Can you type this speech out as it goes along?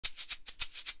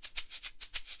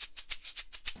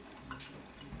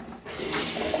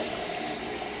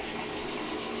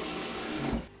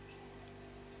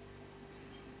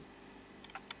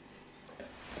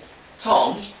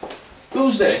Tom,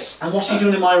 who's this? And what's he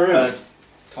doing in my room?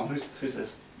 Tom, who's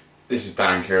this? This is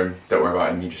Dan Kieran. Don't worry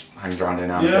about him. He just hangs around here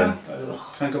now and again.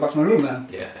 Can I go back to my room then?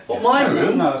 Yeah. What, my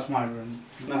room? No, that's my room.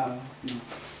 No.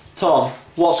 Tom,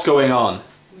 what's going on?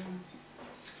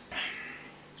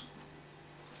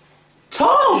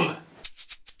 Tom!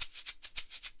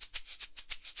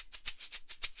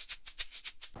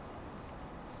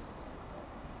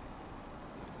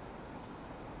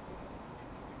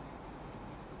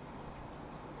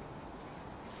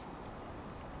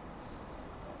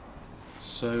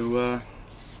 So,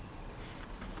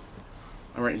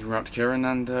 I rented your room out to Kieran,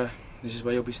 and this is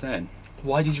where you'll be staying.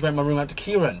 Why did you rent my room out to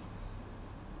Kieran?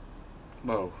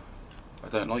 Well, I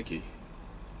don't like you.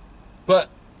 But...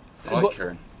 I like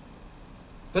Kieran.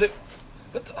 But,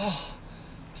 oh,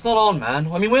 it's not on, man.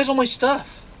 I mean, where's all my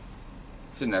stuff?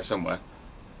 It's in there somewhere.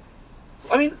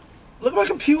 I mean, look at my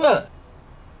computer.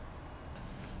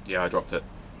 Yeah, I dropped it.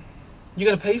 You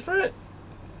gonna pay for it?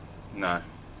 No.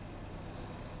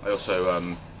 I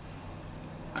also,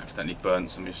 accidentally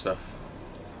burnt some of your stuff.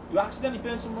 You accidentally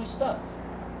burned some of my stuff?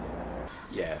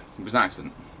 Yeah, it was an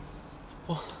accident.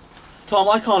 Well, Tom,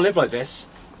 I can't live like this.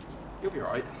 You'll be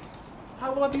alright.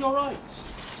 How will I be alright?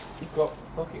 You've got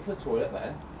a bucket for the toilet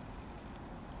there.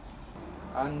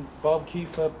 And barbecue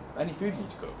for any food you need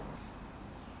to cook.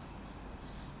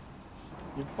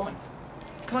 You'll be fine.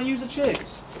 Can I use the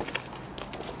chairs?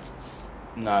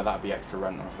 No, that'd be extra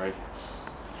rent, I'm afraid.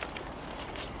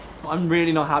 I'm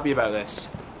really not happy about this.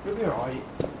 You'll be alright.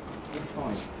 You'll be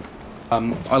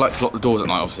fine. I like to lock the doors at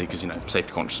night, obviously, because, you know,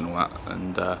 safety conscious and all that.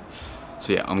 And,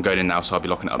 so yeah, I'm going in now, so I'll be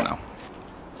locking it up now.